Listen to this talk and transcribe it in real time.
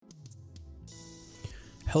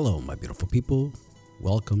Hello, my beautiful people.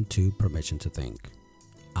 Welcome to Permission to Think.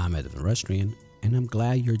 I'm Edwin Restrian, and I'm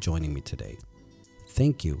glad you're joining me today.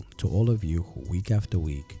 Thank you to all of you who week after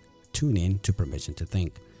week tune in to Permission to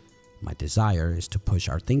Think. My desire is to push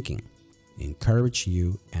our thinking, encourage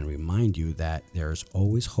you, and remind you that there's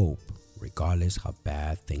always hope, regardless how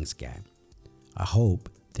bad things get. I hope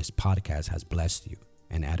this podcast has blessed you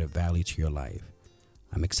and added value to your life.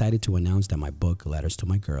 I'm excited to announce that my book, Letters to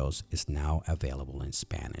My Girls, is now available in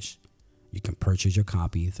Spanish. You can purchase your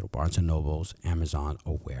copy through Barnes & Nobles, Amazon,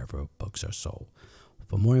 or wherever books are sold.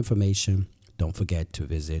 For more information, don't forget to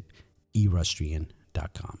visit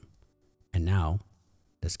erustrian.com. And now,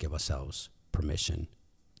 let's give ourselves permission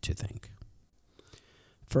to think.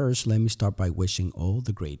 First, let me start by wishing all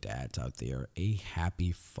the great dads out there a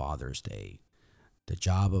happy Father's Day. The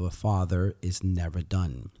job of a father is never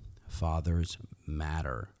done. Fathers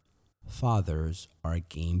matter. Fathers are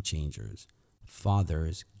game changers.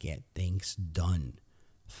 Fathers get things done.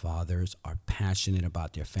 Fathers are passionate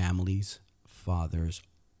about their families. Fathers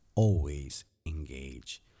always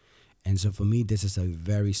engage. And so for me, this is a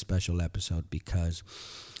very special episode because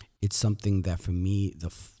it's something that for me,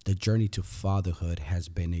 the journey to fatherhood has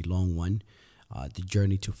been a long one. The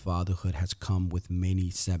journey to fatherhood has come with many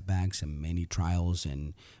setbacks and many trials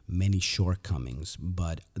and many shortcomings.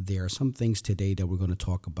 But there are some things today that we're going to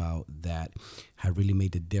talk about that have really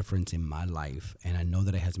made the difference in my life. And I know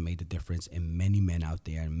that it has made the difference in many men out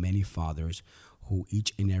there and many fathers who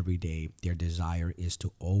each and every day, their desire is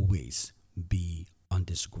to always be on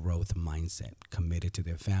this growth mindset, committed to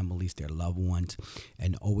their families, their loved ones,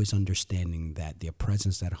 and always understanding that their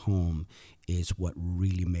presence at home is what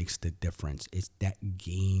really makes the difference. It's that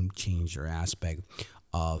game changer aspect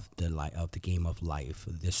of the game of life,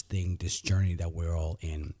 this journey that we're all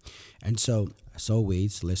in. And so, as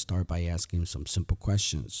always, let's start by asking some simple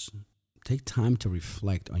questions. Take time to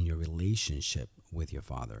reflect on your relationship with your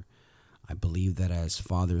father. I believe that as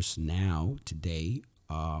fathers now, today,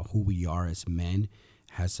 who we are as men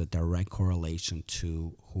has a direct correlation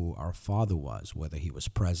to who our father was, whether he was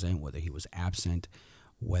present, whether he was absent,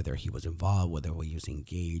 whether he was involved, whether he was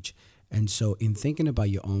engaged. And so in thinking about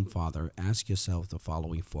your own father, ask yourself the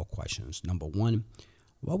following 4 questions. Number 1,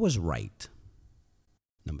 what was right?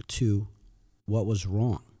 Number 2, what was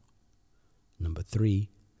wrong? Number 3,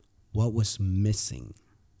 what was missing?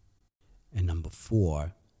 And number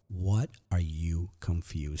 4, what are you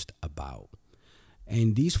confused about?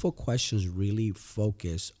 And these 4 questions really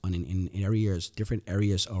focus on in areas, different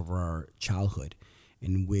areas of our childhood,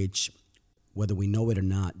 in which, whether we know it or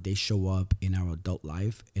not, they show up in our adult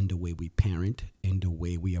life, in the way we parent, in the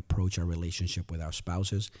way we approach our relationship with our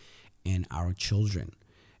spouses and our children.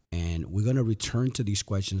 And we're going to return to these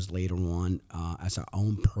questions later on as our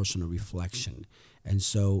own personal reflection. And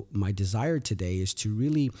so my desire today is to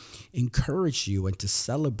really encourage you and to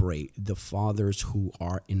celebrate the fathers who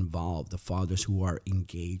are involved, the fathers who are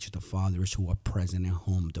engaged, the fathers who are present at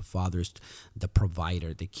home, the fathers, the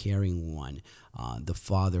provider, the caring one, the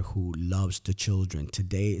father who loves the children.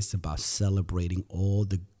 Today is about celebrating all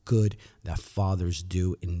the good that fathers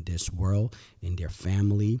do in this world, in their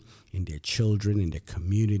family, in their children, in their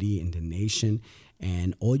community, in the nation.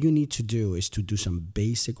 And all you need to do is to do some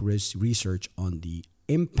basic research on the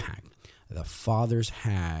impact that fathers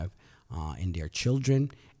have in their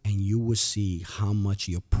children, and you will see how much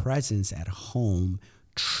your presence at home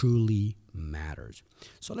truly matters.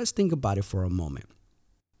 So let's think about it for a moment.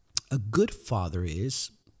 A good father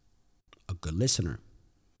is a good listener.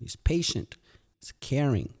 He's patient. He's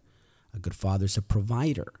caring. A good father is a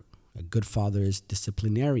provider. A good father is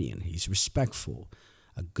disciplinarian. He's respectful.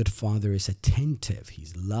 A good father is attentive.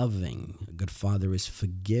 He's loving. A good father is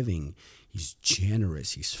forgiving. He's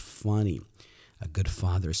generous. He's funny. A good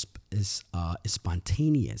father is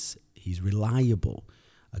spontaneous. He's reliable.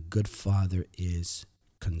 A good father is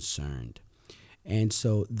concerned. And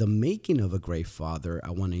so the making of a great father, I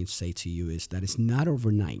want to say to you, is that it's not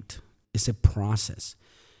overnight. It's a process.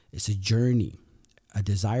 It's a journey. A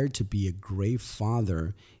desire to be a great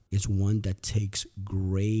father is one that takes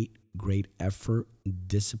great effort,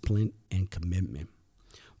 discipline, and commitment.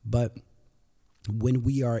 But when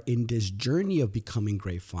we are in this journey of becoming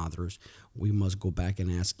great fathers, we must go back and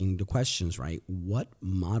asking the questions, right? What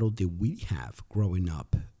model did we have growing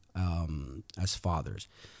up as fathers?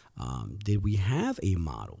 Did we have a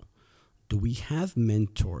model? Do we have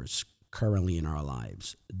mentors currently in our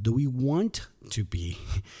lives? Do we want to be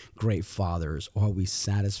great fathers, or are we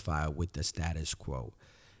satisfied with the status quo?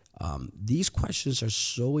 These questions are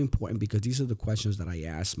so important because these are the questions that I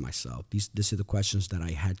asked myself. These are the questions that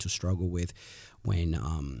I had to struggle with when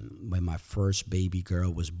my first baby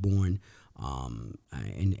girl was born,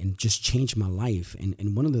 and just changed my life.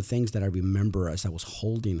 And one of the things that I remember as I was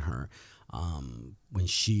holding her, when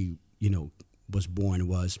she, was born,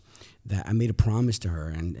 was that I made a promise to her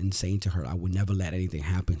and saying to her, I will never let anything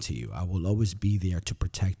happen to you. I will always be there to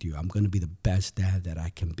protect you. I'm going to be the best dad that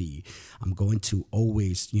I can be. I'm going to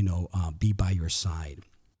always, be by your side.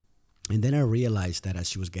 And then I realized that as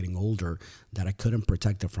she was getting older, that I couldn't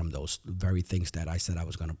protect her from those very things that I said I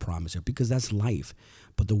was going to promise her, because that's life.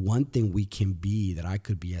 But the one thing we can be, that I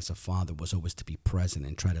could be as a father, was always to be present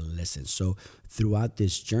and try to listen. So throughout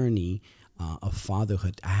this journey of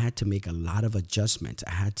fatherhood, I had to make a lot of adjustments. I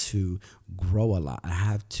had to grow a lot. I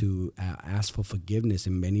had to ask for forgiveness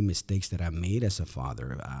in many mistakes that I made as a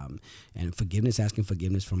father, and asking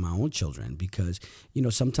forgiveness from my own children, because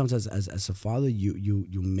sometimes as a father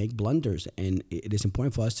you make blunders, and it is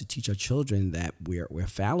important for us to teach our children that we're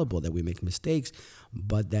fallible, that we make mistakes,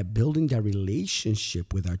 but that building that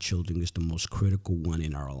relationship with our children is the most critical one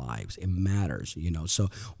in our lives. It matters, So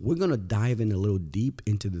we're gonna dive in a little deep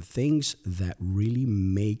into the things that really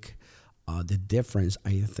make the difference,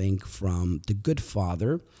 I think, from the good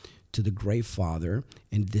father to the great father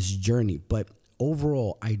in this journey. But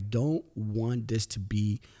overall, I don't want this to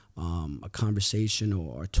be a conversation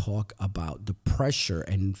or a talk about the pressure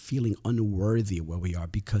and feeling unworthy where we are,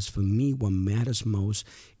 because for me, what matters most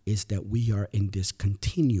is that we are in this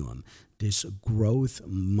continuum, this growth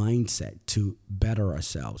mindset to better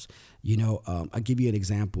ourselves. I'll give you an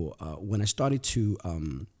example. When I started to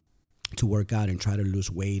work out and try to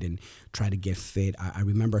lose weight and try to get fit, I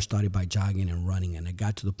remember I started by jogging and running, and I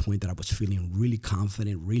got to the point that I was feeling really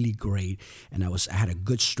confident, really great, and I had a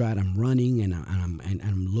good stride. I'm running and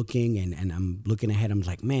I'm looking and I'm looking ahead. I'm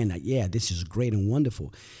like, man, yeah, this is great and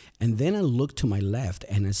wonderful. And then I look to my left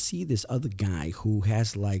and I see this other guy who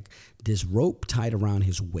has like this rope tied around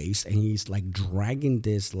his waist, and he's like dragging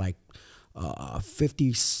this like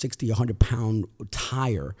 50, 60, 100 pound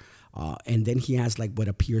tire. And then he has like what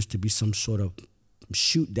appears to be some sort of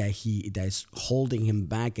chute that's holding him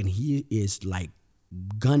back, and he is like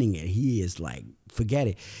gunning it. He is like, forget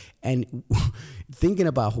it. And thinking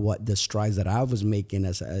about what the strides that I was making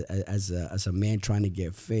as a man trying to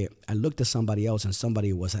get fit, I looked at somebody else, and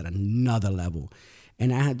somebody was at another level.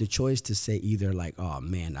 And I had the choice to say either like, oh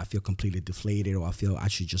man, I feel completely deflated, or I feel I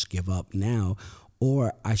should just give up now,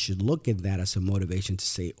 or I should look at that as a motivation to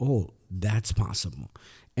say, oh, that's possible.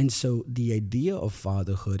 And so the idea of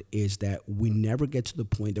fatherhood is that we never get to the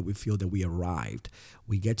point that we feel that we arrived.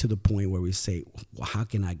 We get to the point where we say, well, how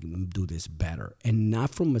can I do this better? And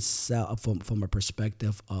not from a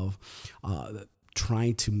perspective of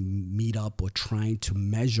trying to meet up or trying to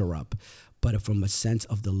measure up, but from a sense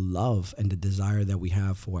of the love and the desire that we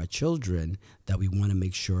have for our children, that we want to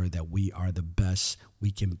make sure that we are the best we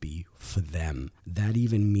can be for them. That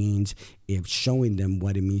even means if showing them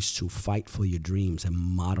what it means to fight for your dreams and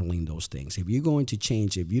modeling those things. If you're going to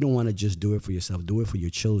change, if you don't want to just do it for yourself, do it for your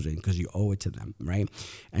children, because you owe it to them, right?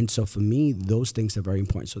 And so for me, those things are very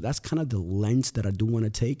important. So that's kind of the lens that I do want to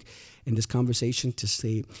take in this conversation, to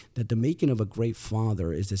say that the making of a great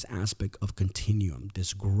father is this aspect of continuum,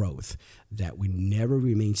 this growth, that we never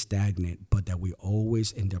remain stagnant, but that we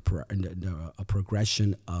always in a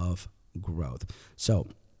progression of growth. So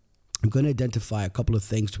I'm going to identify a couple of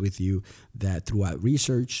things with you that throughout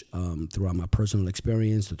research, throughout my personal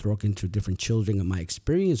experience, to talking to different children and my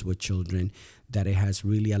experience with children, that it has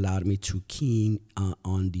really allowed me to keen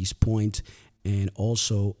on these points, and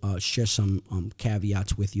also share some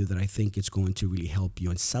caveats with you that I think it's going to really help you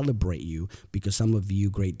and celebrate you, because some of you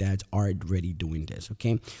great dads are already doing this,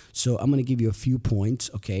 okay? So I'm going to give you a few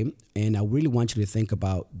points, okay? And I really want you to think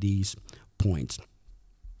about these points.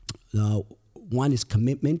 One is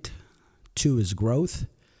commitment. 2 is growth.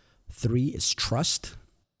 3 is trust.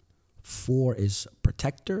 4 is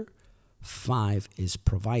protector. 5 is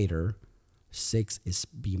provider. 6 is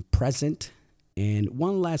being present. And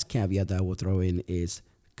one last caveat that I will throw in is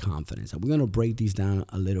confidence. And we're going to break these down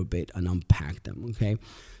a little bit and unpack them, okay?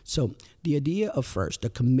 So the idea of first, the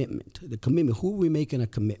commitment, who are we making a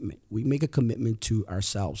commitment? We make a commitment to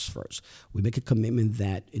ourselves first. We make a commitment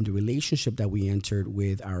that in the relationship that we entered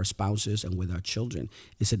with our spouses and with our children,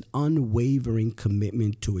 it's an unwavering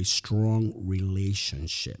commitment to a strong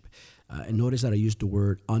relationship. And notice that I used the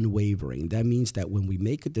word unwavering. That means that when we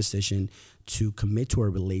make a decision to commit to a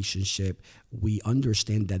relationship, we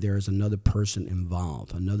understand that there is another person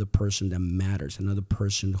involved, another person that matters, another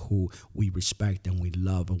person who we respect and we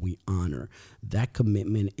love and we honor. That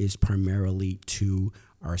commitment is primarily to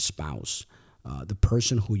our spouse, the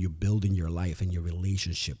person who you build in your life and your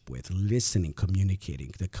relationship with, listening,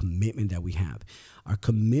 communicating, the commitment that we have. Our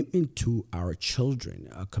commitment to our children,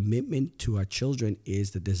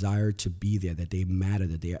 is the desire to be there, that they matter,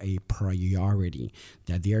 that they are a priority,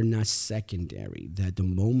 that they are not secondary, that the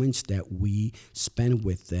moments that we spend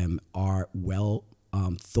with them are well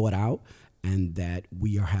thought out, and that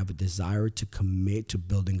we have a desire to commit to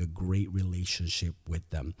building a great relationship with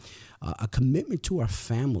them. A commitment to our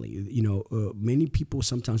family. Many people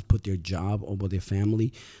sometimes put their job over their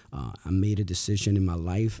family. I made a decision in my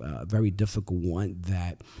life, a very difficult one,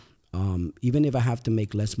 that even if I have to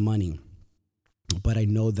make less money, but I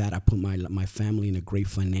know that I put my family in a great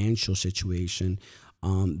financial situation,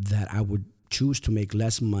 that I would choose to make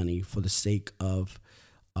less money for the sake of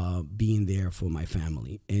being there for my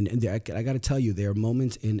family. And I got to tell you, there are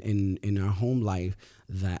moments in our home life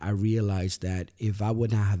that I realized that if I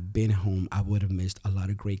would not have been home, I would have missed a lot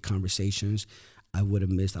of great conversations. I would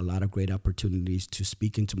have missed a lot of great opportunities to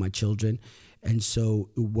speak into my children. And so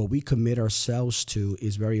what we commit ourselves to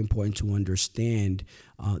is very important to understand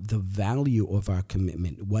the value of our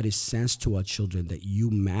commitment, what it says to our children, that you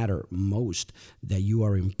matter most, that you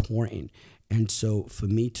are important. And so for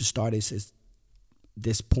me to start is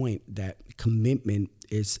this point that commitment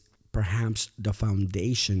is perhaps the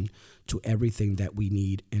foundation to everything that we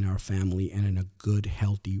need in our family and in a good,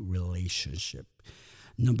 healthy relationship.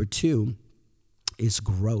 Number two is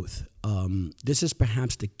growth. This is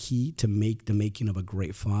perhaps the key to the making of a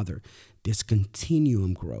great father. This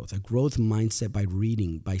continuum growth, a growth mindset by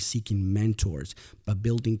reading, by seeking mentors, by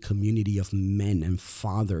building community of men and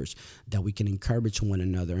fathers that we can encourage one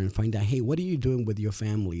another and find out, hey, what are you doing with your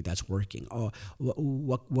family that's working? Or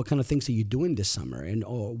what kind of things are you doing this summer? And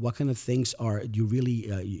or what kind of things are you really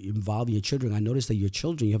involving your children? I noticed that your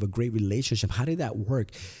children, you have a great relationship. How did that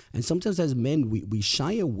work? And sometimes as men, we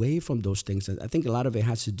shy away from those things. I think a lot of it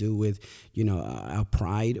has to do with, our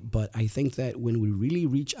pride. But I think that when we really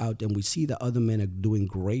reach out and we see that other men are doing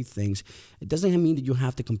great things, it doesn't mean that you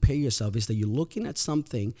have to compare yourself. It's that you're looking at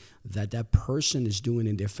something that person is doing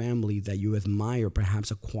in their family that you admire,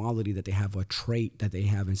 perhaps a quality that they have, a trait that they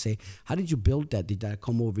have, and say, how did you build that? Did that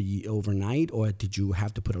come over you overnight, or did you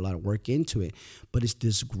have to put a lot of work into it? But it's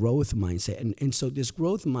this growth mindset. And so this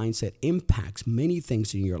growth mindset impacts many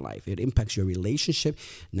things in your life. It impacts your relationship,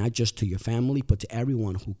 not just to your family, but to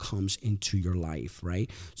everyone who comes into your life, right?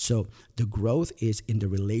 So the growth is in the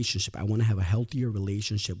relationship. I want to have a healthier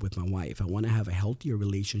relationship with my wife. I want to have a healthier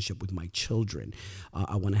relationship with my children.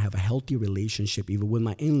 I want to have a healthy relationship even with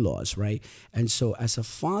my in-laws, right? And so as a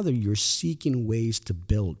father, you're seeking ways to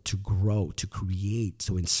build, to grow, to create,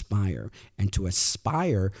 to inspire, and to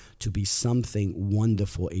aspire to be something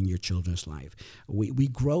wonderful in your children's life. We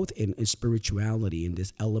grow in spirituality, in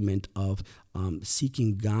this element of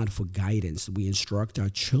seeking God for guidance. We instruct our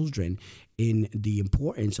children in the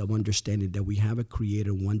importance of understanding that we have a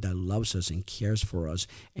creator, one that loves us and cares for us.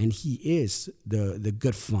 And he is the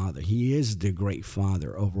good father. He is the great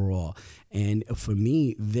father overall. And for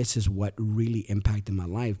me, this is what really impacted my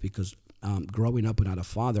life, because growing up without a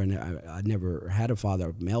father, and I never had a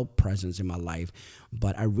father, male presence in my life,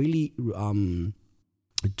 but I really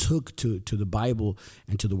took to the Bible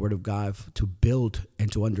and to the Word of God to build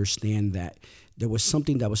and to understand that there was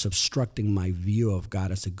something that was obstructing my view of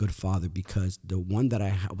God as a good father, because the one that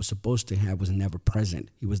I was supposed to have was never present.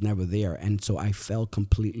 He was never there. And so I felt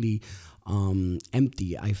completely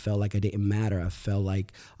empty. I felt like I didn't matter. I felt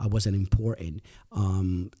like I wasn't important.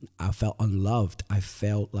 I felt unloved. I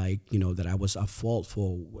felt like, that I was at fault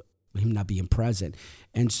for him not being present.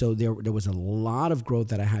 And so there was a lot of growth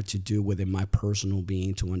that I had to do within my personal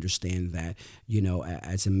being to understand that,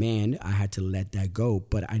 as a man, I had to let that go,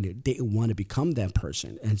 but I didn't want to become that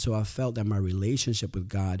person. And so I felt that my relationship with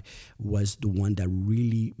God was the one that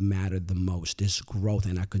really mattered the most, this growth.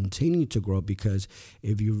 And I continue to grow, because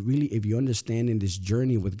if you understand in this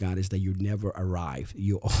journey with God is that you never arrive.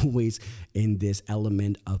 You're always in this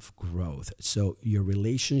element of growth. So your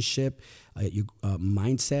relationship, your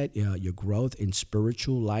mindset, your growth in spiritual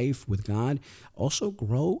life with God, also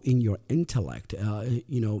grow in your intellect.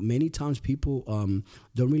 Many times people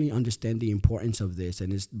don't really understand the importance of this,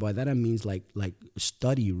 and by that I mean like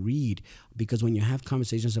study, read, because when you have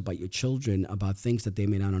conversations about your children about things that they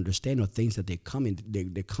may not understand, or things that they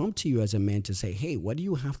come to you as a man to say, hey, what do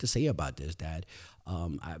you have to say about this, Dad?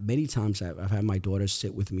 Many times I've had my daughters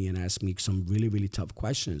sit with me and ask me some really, really tough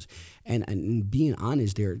questions. And being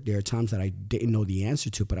honest, there are times that I didn't know the answer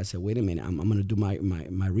to, but I said, wait a minute, I'm going to do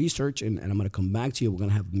my research, and I'm going to come back to you. We're going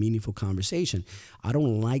to have a meaningful conversation. I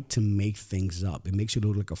don't like to make things up. It makes you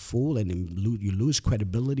look like a fool, and then you lose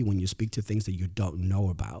credibility when you speak to things that you don't know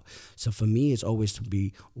about. So for me, it's always to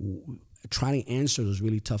be try to answer those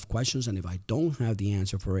really tough questions, and if I don't have the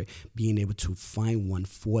answer for it, being able to find one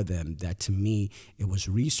for them. That to me, it was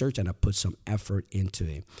research, and I put some effort into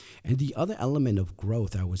it. And the other element of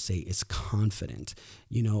growth, I would say, is confidence.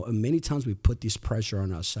 Many times we put this pressure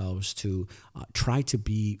on ourselves to try to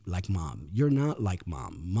be like mom. You're not like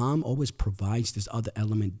mom. Mom always provides this other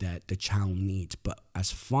element that the child needs, but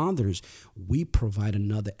as fathers, we provide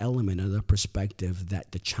another element, another perspective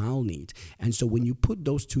that the child needs. And so when you put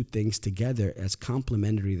those two things together, as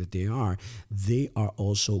complementary that they are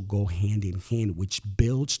also go hand in hand, which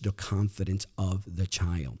builds the confidence of the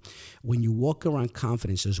child. When you walk around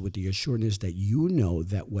confidence is with the assurance that you know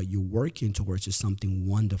that what you're working towards is something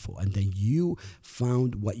wonderful, and then you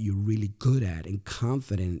found what you're really good at and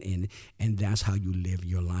confident in, and that's how you live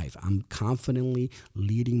your life. I'm confidently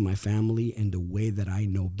leading my family in the way that I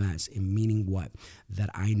know best, and meaning what? That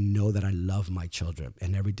I know that I love my children,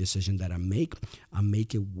 and every decision that I make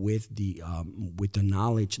it with the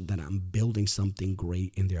knowledge that I'm building something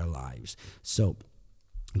great in their lives. So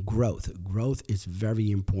growth is very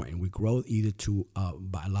important. We grow either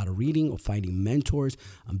by a lot of reading or finding mentors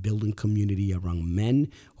and building community around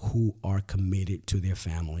men who are committed to their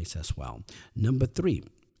families as well. Number 3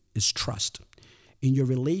 is trust in your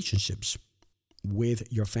relationships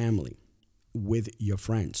with your family, with your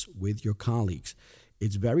friends, with your colleagues.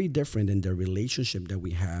 It's very different than the relationship that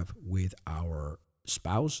we have with our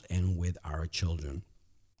spouse and with our children.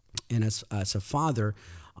 And as a father,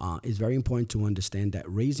 it's very important to understand that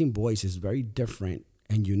raising boys is very different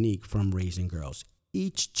and unique from raising girls.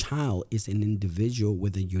 Each child is an individual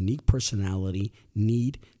with a unique personality,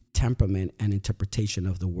 need, temperament, and interpretation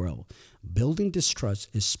of the world. Building this trust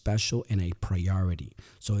is special and a priority.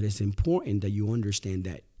 So it is important that you understand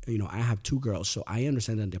that, I have 2 girls, so I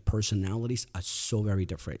understand that their personalities are so very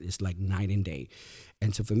different. It's like night and day.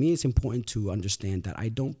 And so for me, it's important to understand that I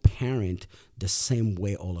don't parent the same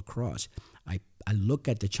way all across. I look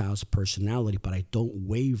at the child's personality, but I don't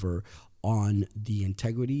waver on the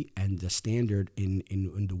integrity and the standard in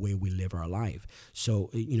the way we live our life. So,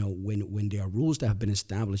 when there are rules that have been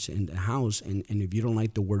established in the house, and if you don't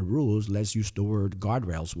like the word rules, let's use the word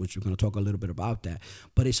guardrails, which we're going to talk a little bit about that.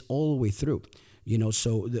 But it's all the way through.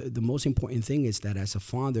 So the most important thing is that as a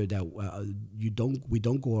father, that we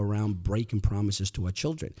don't go around breaking promises to our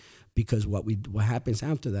children, because what happens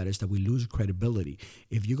after that is that we lose credibility.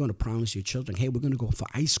 If you're going to promise your children, hey, we're going to go for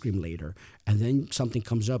ice cream later, and then something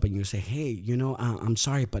comes up and you say, hey, I'm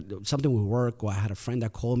sorry, but something will work, or I had a friend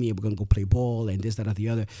that called me and we're going to go play ball and this, that, or the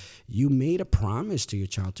other. You made a promise to your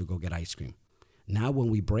child to go get ice cream. Now, when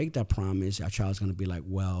we break that promise, our child's going to be like,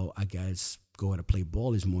 well, I guess going to play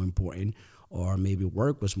ball is more important, or maybe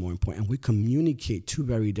work was more important. And we communicate 2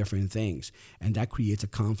 very different things, and that creates a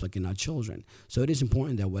conflict in our children. So it is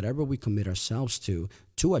important that whatever we commit ourselves to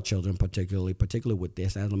our children, particularly with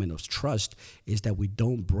this element of trust, is that we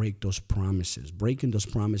don't break those promises. Breaking those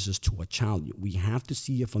promises to a child, we have to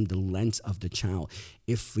see it from the lens of the child.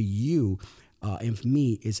 If for you, and for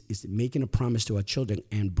me, is making a promise to our children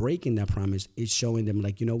and breaking that promise is showing them,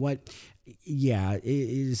 like, you know what? Yeah,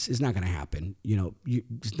 it's not going to happen.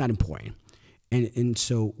 It's not important. And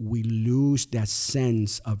so we lose that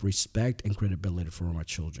sense of respect and credibility from our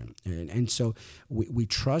children. And so we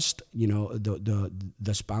trust,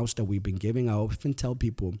 the spouse that we've been giving. I often tell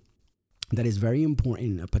people that is very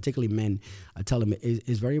important, particularly men. I tell them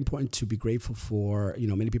it's very important to be grateful for,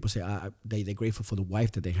 many people say they're grateful for the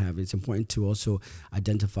wife that they have. It's important to also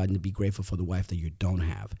identify and to be grateful for the wife that you don't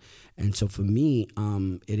have. And so for me,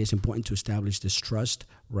 it is important to establish this trust,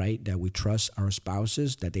 right? That we trust our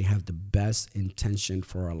spouses, that they have the best intention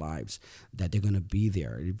for our lives, that they're going to be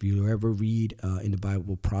there. If you ever read in the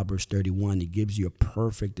Bible, Proverbs 31, it gives you a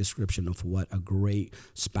perfect description of what a great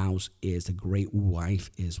spouse is, a great wife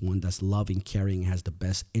is, one that's loving, caring, has the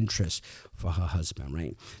best interest for her husband,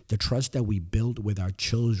 right? The trust that we build with our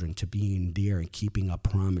children to being there and keeping our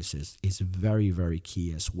promises is very, very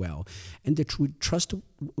key as well. And the trust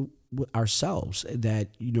ourselves, that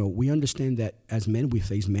we understand that as men we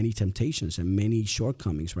face many temptations and many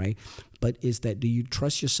shortcomings, right? But is that, do you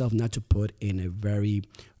trust yourself not to put in a very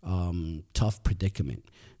tough predicament?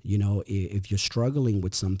 If you're struggling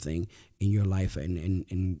with something in your life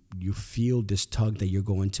and you feel this tug that you're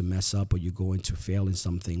going to mess up or you're going to fail in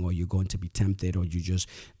something or you're going to be tempted or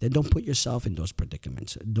then don't put yourself in those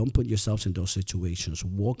predicaments. Don't put yourselves in those situations.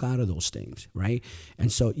 Walk out of those things, right?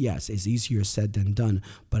 And so, yes, it's easier said than done.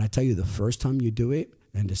 But I tell you, the first time you do it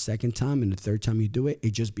and the second time and the third time you do it,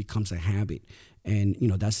 it just becomes a habit. And,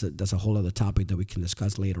 that's a whole other topic that we can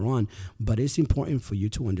discuss later on. But it's important for you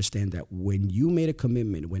to understand that when you made a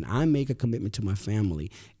commitment, when I make a commitment to my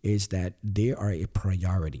family, is that they are a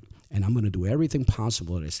priority. And I'm going to do everything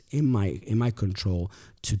possible that's in my control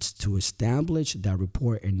to establish that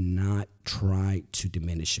rapport and not try to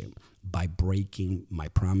diminish it by breaking my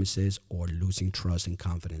promises or losing trust and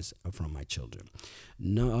confidence from my children.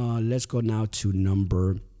 Now, let's go now to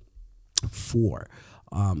number 4,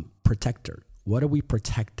 protector. What are we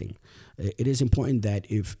protecting? It is important that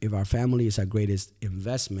if our family is our greatest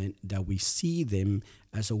investment, that we see them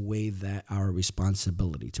as a way that our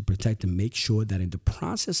responsibility to protect and make sure that in the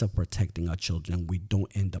process of protecting our children, we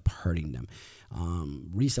don't end up hurting them.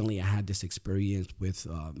 Recently, I had this experience with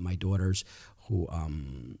my daughters who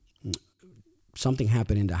something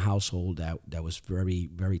happened in the household that was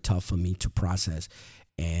very, very tough for me to process.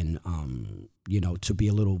 And, to be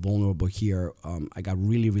a little vulnerable here, I got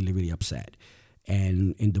really, really, really upset.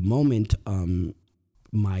 And in the moment,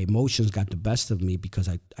 my emotions got the best of me because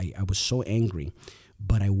I was so angry,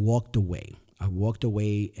 but I walked away.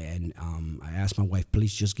 And I asked my wife,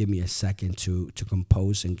 please just give me a second to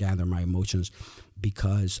compose and gather my emotions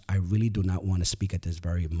because I really do not want to speak at this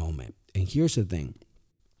very moment. And here's the thing.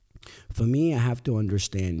 For me, I have to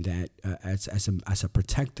understand that as a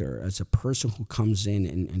protector, as a person who comes in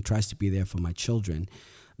and tries to be there for my children,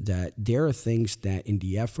 that there are things that in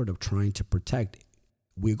the effort of trying to protect,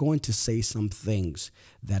 we're going to say some things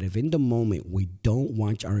that if in the moment we don't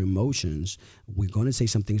watch our emotions, we're going to say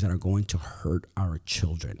some things that are going to hurt our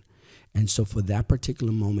children. And so for that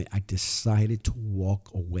particular moment, I decided to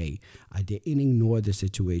walk away. I didn't ignore the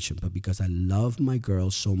situation, but because I love my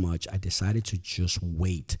girls so much, I decided to just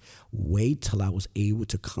wait till I was able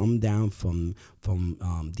to come down from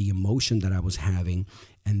the emotion that I was having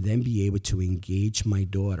and then be able to engage my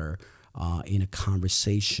daughter in a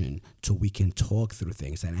conversation so we can talk through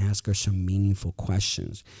things and ask her some meaningful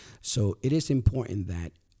questions. So it is important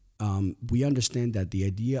that we understand that the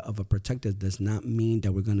idea of a protector does not mean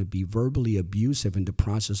that we're going to be verbally abusive in the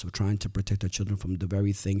process of trying to protect our children from the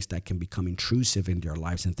very things that can become intrusive in their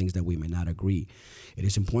lives and things that we may not agree. It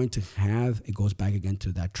is important to have, it goes back again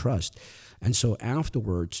to that trust. And so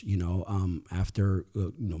afterwards, after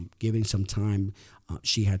giving some time,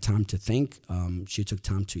 she had time to think. She took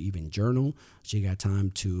time to even journal. She got time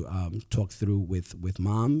to talk through with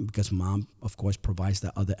mom, because mom, of course, provides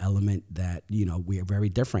that other element that we are very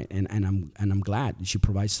different, and I'm glad she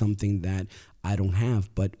provides something that I don't have.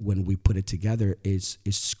 But when we put it together, it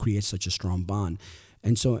creates such a strong bond.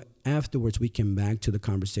 And so afterwards, we came back to this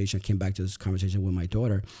conversation with my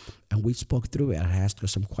daughter, and we spoke through it. I asked her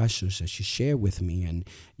some questions that she shared with me, and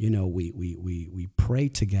we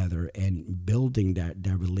prayed together and building that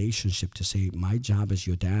relationship to say, my job as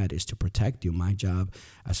your dad is to protect you. My job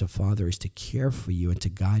as a father is to care for you and to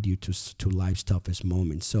guide you to life's toughest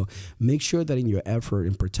moments. So make sure that in your effort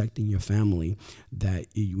in protecting your family, that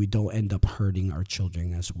we don't end up hurting our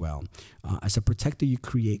children as well. As a protector, you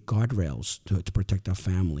create guardrails to protect our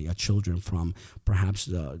family, our children, from perhaps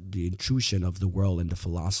the intrusion of the world and the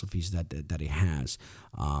philosophies that it has.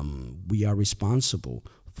 We are responsible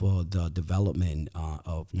for the development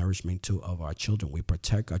of nourishment of our children. We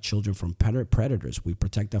protect our children from predators. We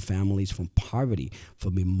protect our families from poverty,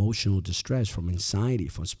 from emotional distress, from anxiety,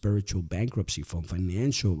 from spiritual bankruptcy, from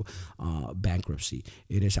financial bankruptcy.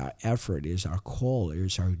 It is our effort, it is our call, it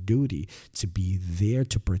is our duty to be there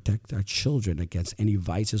to protect our children against any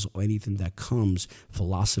vices or anything that comes,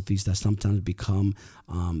 philosophies that sometimes become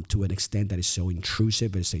to an extent that is so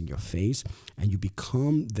intrusive, it's in your face, and you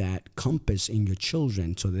become that compass in your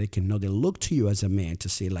children so that they can know, they look to you as a man to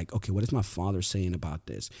say, like, okay, what is my father saying about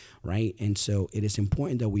this, right? And so it is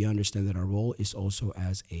important that we understand that our role is also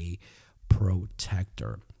as a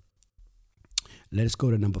protector. Let's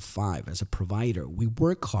go to number 5. As a provider, we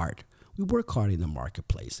work hard. We work hard in the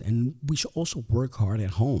marketplace, and we should also work hard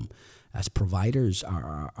at home. As providers,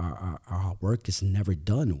 our work is never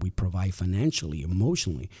done. We provide financially,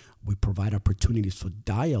 emotionally. We provide opportunities for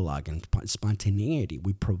dialogue and spontaneity.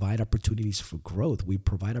 We provide opportunities for growth. We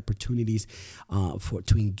provide opportunities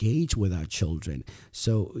to engage with our children.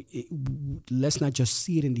 So let's not just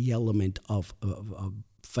see it in the element of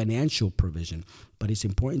financial provision, but it's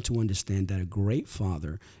important to understand that a great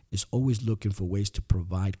father is always looking for ways to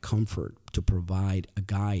provide comfort, to provide a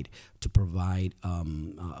guide, to provide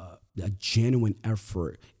a genuine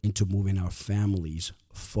effort into moving our families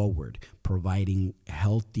forward, providing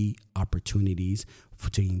healthy opportunities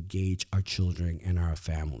to engage our children and our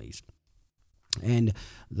families. And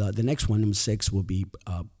the next one, number 6, will be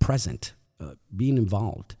present, being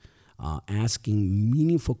involved, asking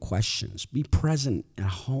meaningful questions. Be present at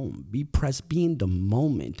home. Be in the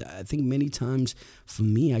moment. I think many times, for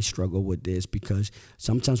me, I struggle with this because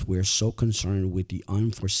sometimes we're so concerned with the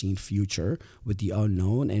unforeseen future, with the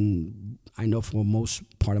unknown. And I know for most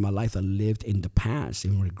part of my life, I lived in the past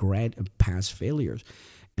and regret past failures.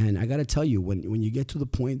 And I got to tell you, when you get to the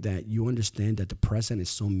point that you understand that the present is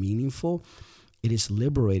so meaningful, it is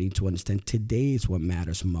liberating to understand today is what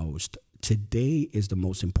matters most. Today is the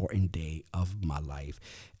most important day of my life.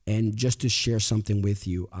 And just to share something with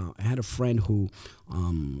you, I had a friend who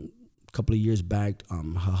a couple of years back,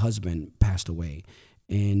 her husband passed away.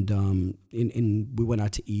 And we went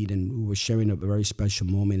out to eat, and we were sharing a very special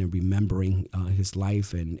moment and remembering his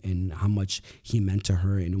life and how much he meant to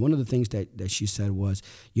her. And one of the things that she said was,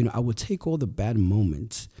 I would take all the bad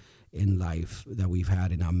moments in life that we've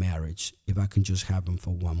had in our marriage if I can just have them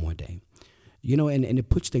for one more day. And it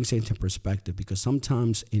puts things into perspective, because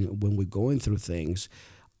sometimes when we're going through things,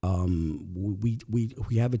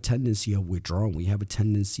 we have a tendency of withdrawing. We have a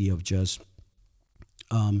tendency of just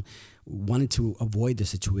wanting to avoid the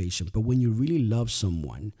situation. But when you really love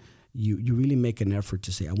someone, you really make an effort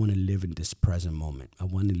to say, I want to live in this present moment. I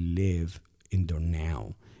want to live in the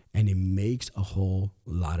now. And it makes a whole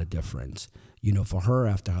lot of difference. For her,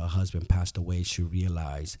 after her husband passed away, she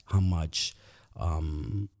realized how much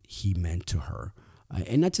he meant to her.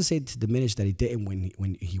 And not to say to diminish that he didn't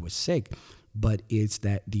when he was sick, but it's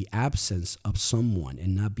that the absence of someone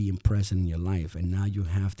and not being present in your life, and now you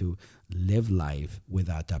have to live life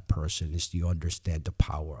without that person, is you understand the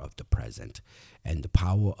power of the present and the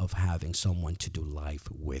power of having someone to do life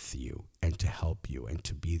with you and to help you and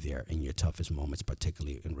to be there in your toughest moments,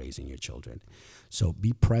 particularly in raising your children. So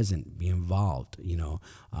be present, be involved.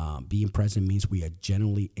 Being present means we are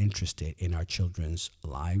genuinely interested in our children's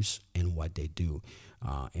lives and what they do.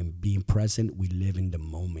 And being present, we live in the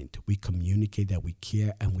moment. We communicate that we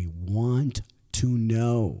care and we want to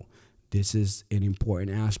know. This is an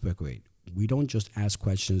important aspect of it. We don't just ask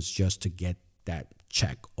questions just to get that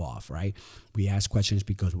check off, right? We ask questions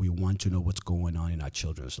because we want to know what's going on in our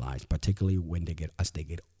children's lives, particularly as they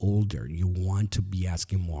get older. You want to be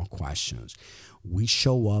asking more questions. We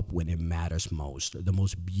show up when it matters most. The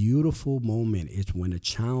most beautiful moment is when a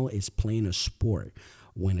child is playing a sport,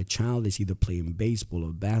 when a child is either playing baseball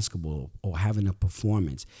or basketball or having a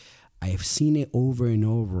performance. I have seen it over and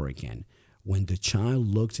over again. When the child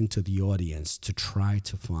looks into the audience to try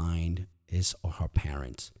to find his or her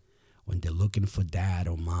parents, when they're looking for dad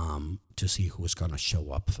or mom to see who's going to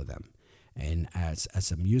show up for them. And as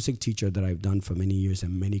a music teacher that I've done for many years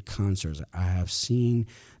and many concerts, I have seen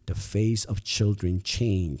the face of children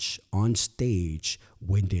change on stage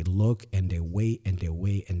when they look and they wait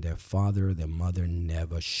and their father, their mother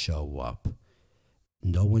never show up.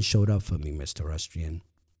 No one showed up for me, Mr. Rustrian.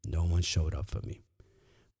 No one showed up for me.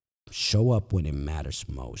 Show up when it matters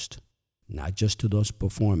most. Not just to those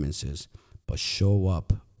performances, but show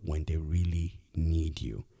up when they really need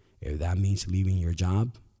you. If that means leaving your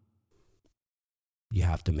job, you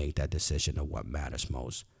have to make that decision of what matters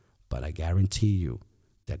most. But I guarantee you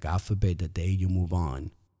that, God forbid, the day you move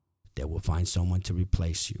on, they will find someone to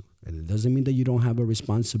replace you. And it doesn't mean that you don't have a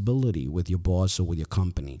responsibility with your boss or with your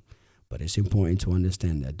company. But it's important to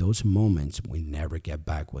understand that those moments we never get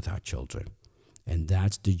back with our children. And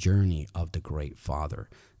that's the journey of the great father.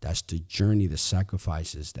 That's the journey, the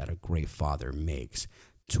sacrifices that a great father makes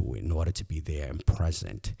in order to be there and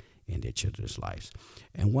present in their children's lives.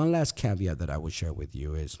 And one last caveat that I will share with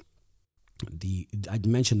you is I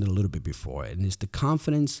mentioned it a little bit before, and it's the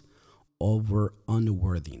confidence over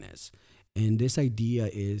unworthiness. And this idea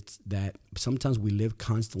is that sometimes we live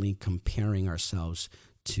constantly comparing ourselves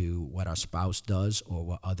to what our spouse does or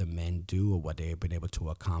what other men do or what they have been able to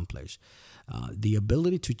accomplish. The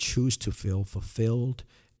ability to choose to feel fulfilled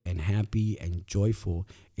and happy and joyful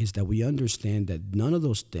is that we understand that none of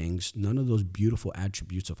those things, none of those beautiful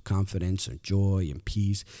attributes of confidence and joy and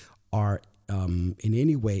peace are in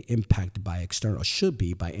any way impacted by external, should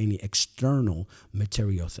be by any external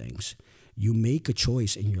material things. You make a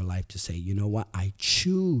choice in your life to say, you know what, I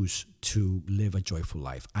choose to live a joyful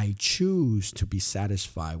life. I choose to be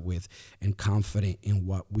satisfied with and confident in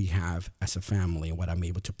what we have as a family and what I'm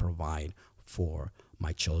able to provide for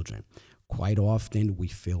my children. Quite often we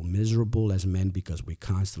feel miserable as men because we're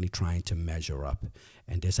constantly trying to measure up.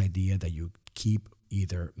 And this idea that you keep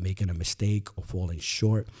either making a mistake or falling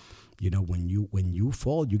short, when you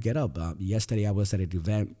fall, you get up. Yesterday I was at an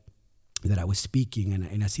event that I was speaking,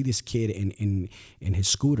 and I see this kid in his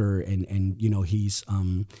scooter, and he's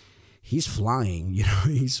flying,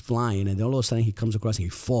 he's flying, and then all of a sudden he comes across and he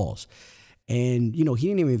falls. And, he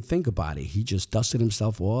didn't even think about it. He just dusted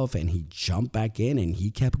himself off and he jumped back in and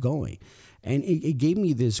he kept going. And it gave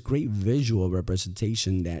me this great visual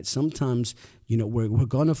representation that sometimes, we're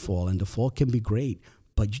going to fall, and the fall can be great,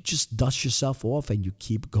 but you just dust yourself off and you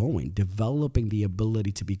keep going, developing the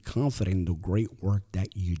ability to be confident in the great work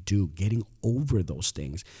that you do, getting over those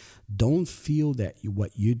things. Don't feel that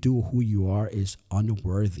what you do, who you are, is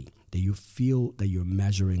unworthy, that you feel that you're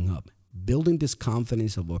measuring up. Building this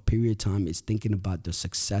confidence over a period of time is thinking about the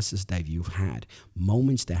successes that you've had,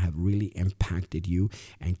 moments that have really impacted you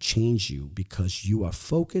and changed you because you are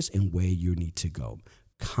focused in where you need to go.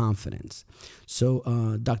 Confidence.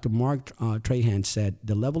 So Dr. Mark Trahan said,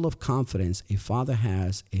 the level of confidence a father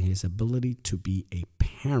has in his ability to be a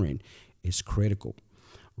parent is critical,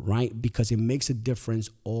 right? Because it makes a difference.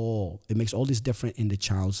 It makes all this difference in the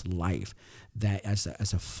child's life. That as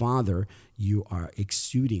a father, you are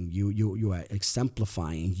exuding, you are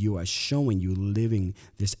exemplifying, you are showing, you living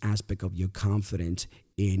this aspect of your confidence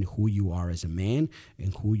in who you are as a man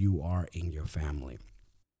and who you are in your family.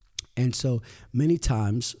 And so many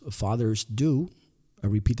times fathers do, I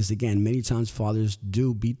repeat this again, many times fathers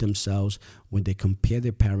do beat themselves when they compare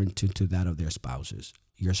their parenting to that of their spouses.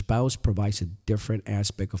 Your spouse provides a different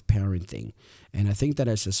aspect of parenting. And I think that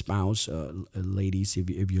as a spouse, ladies,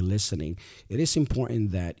 if you're listening, it is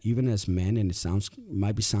important that even as men, and it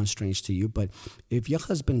might sound strange to you, but if your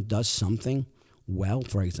husband does something well,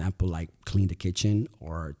 for example, like clean the kitchen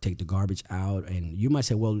or take the garbage out, and you might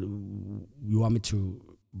say, well, you want me to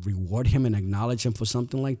reward him and acknowledge him for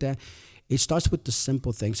something like that? It starts with the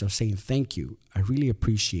simple things of saying, thank you. I really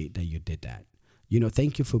appreciate that you did that.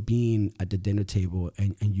 Thank you for being at the dinner table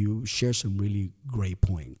and you share some really great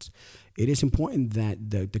points. It is important that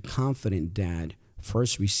the confident dad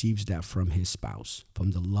first receives that from his spouse,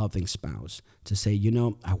 from the loving spouse, to say,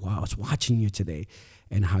 I was watching you today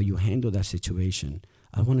and how you handled that situation.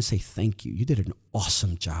 I want to say thank you. You did an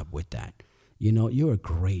awesome job with that. You're a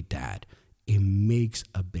great dad. It makes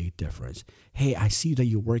a big difference. Hey, I see that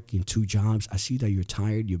you're working 2 jobs. I see that you're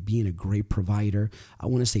tired. You're being a great provider. I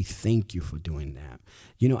want to say thank you for doing that.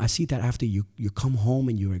 I see that after you come home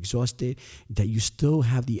and you're exhausted, that you still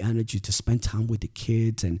have the energy to spend time with the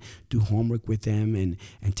kids and do homework with them and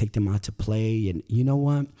take them out to play. And you know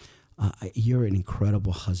what? You're an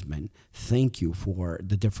incredible husband. Thank you for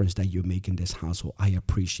the difference that you make in this household. I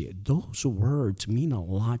appreciate it. Those words mean a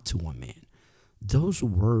lot to a man. Those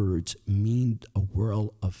words mean a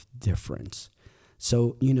world of difference.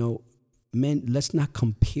 So, men, let's not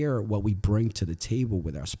compare what we bring to the table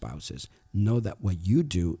with our spouses. Know that what you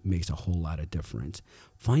do makes a whole lot of difference.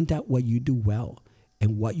 Find out what you do well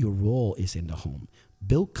and what your role is in the home.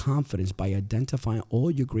 Build confidence by identifying all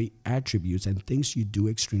your great attributes and things you do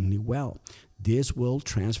extremely well. This will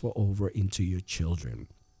transfer over into your children.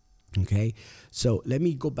 Okay, so let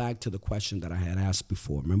me go back to the question that I had asked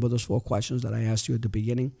before. Remember those 4 questions that I asked you at the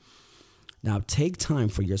beginning? Now, take time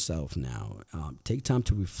for yourself now. Take time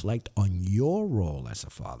to reflect on your role as a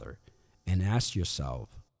father and ask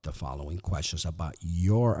yourself the following questions about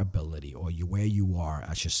your ability, or where you are,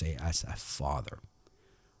 I should say, as a father.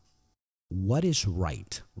 What is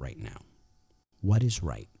right now? What is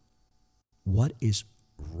right? What is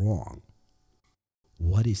wrong?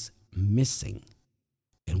 What is missing?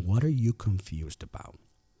 And what are you confused about?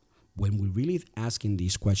 When we're really asking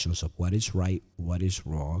these questions of what is right, what is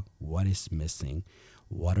wrong, what is missing,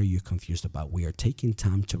 what are you confused about, we are taking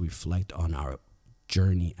time to reflect on our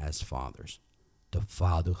journey as fathers, the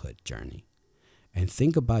fatherhood journey. And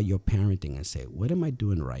think about your parenting and say, what am I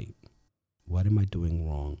doing right? What am I doing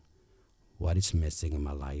wrong? What is missing in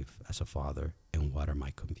my life as a father? And what am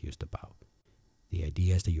I confused about? The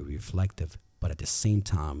idea is that you're reflective, but at the same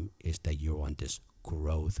time is that you're on this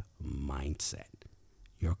growth mindset.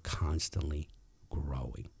 You're constantly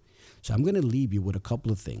growing. So I'm going to leave you with a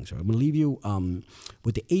couple of things. I'm going to leave you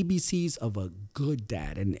with the ABCs of a good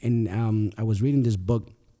dad. And I was reading this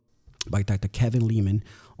book by Dr. Kevin Leman,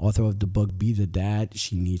 author of the book, Be the Dad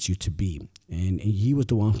She Needs You to Be. And he was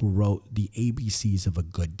the one who wrote the ABCs of a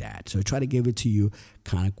good dad. So I try to give it to you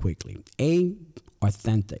kind of quickly. A,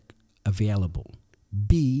 authentic, available.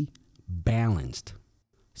 B, balanced.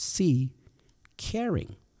 C,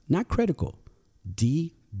 caring, not critical.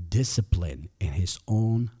 D, discipline in his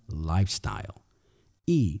own lifestyle.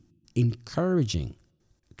 E, encouraging.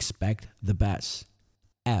 Expect the best.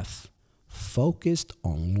 F, focused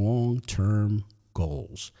on long-term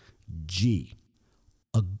goals. G,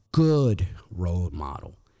 a good role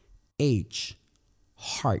model. H,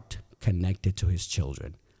 heart connected to his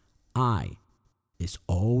children. I, is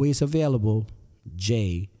always available.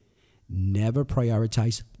 J, never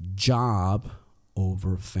prioritize job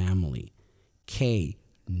over family. K,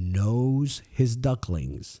 knows his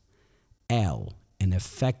ducklings. L, an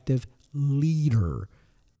effective leader.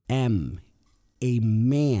 M, a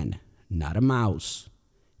man, not a mouse.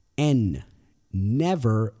 N,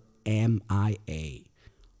 never MIA.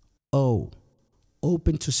 O,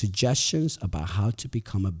 open to suggestions about how to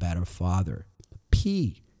become a better father.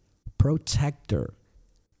 P, protector.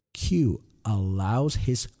 Q, allows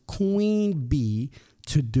his queen bee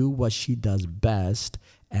to do what she does best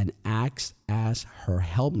and acts as her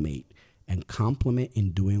helpmate and complement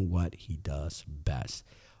in doing what he does best.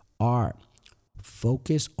 R,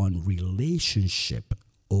 focus on relationship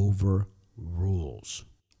over rules.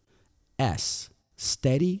 S,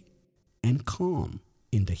 steady and calm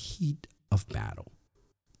in the heat of battle.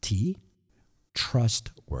 T,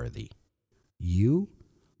 trustworthy. U,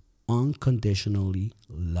 unconditionally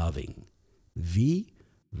loving. V,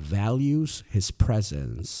 values his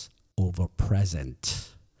presence over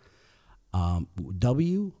present.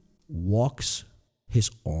 W, walks his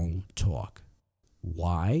own talk.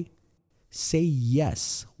 Y, say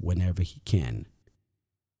yes whenever he can.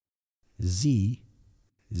 Z,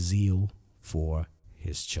 zeal for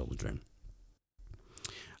his children.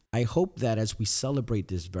 I hope that as we celebrate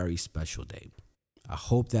this very special day, I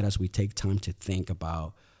hope that as we take time to think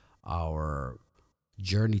about our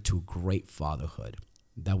journey to great fatherhood,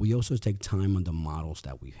 that we also take time on the models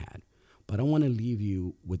that we've had. But I want to leave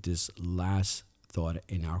you with this last thought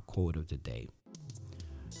in our quote of the day.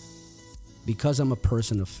 Because I'm a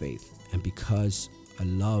person of faith and because I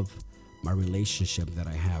love my relationship that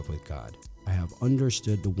I have with God, I have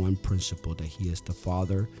understood the one principle that He is the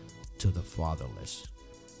father to the fatherless.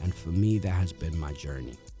 And for me, that has been my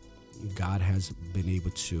journey. God has been able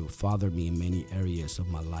to father me in many areas of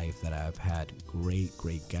my life that I've had great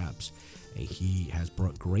gaps. And He has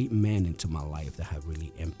brought great men into my life that have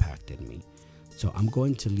really impacted me. So I'm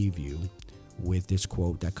going to leave you with this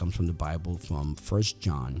quote that comes from the Bible from 1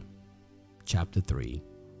 John chapter 3,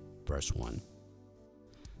 verse 1.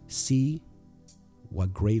 See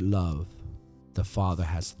what great love the Father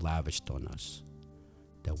has lavished on us,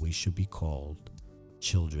 that we should be called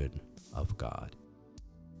children of God.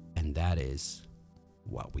 And that is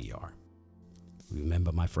what we are.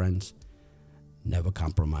 Remember, my friends, never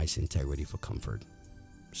compromise integrity for comfort.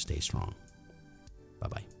 Stay strong.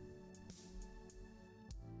 Bye-bye.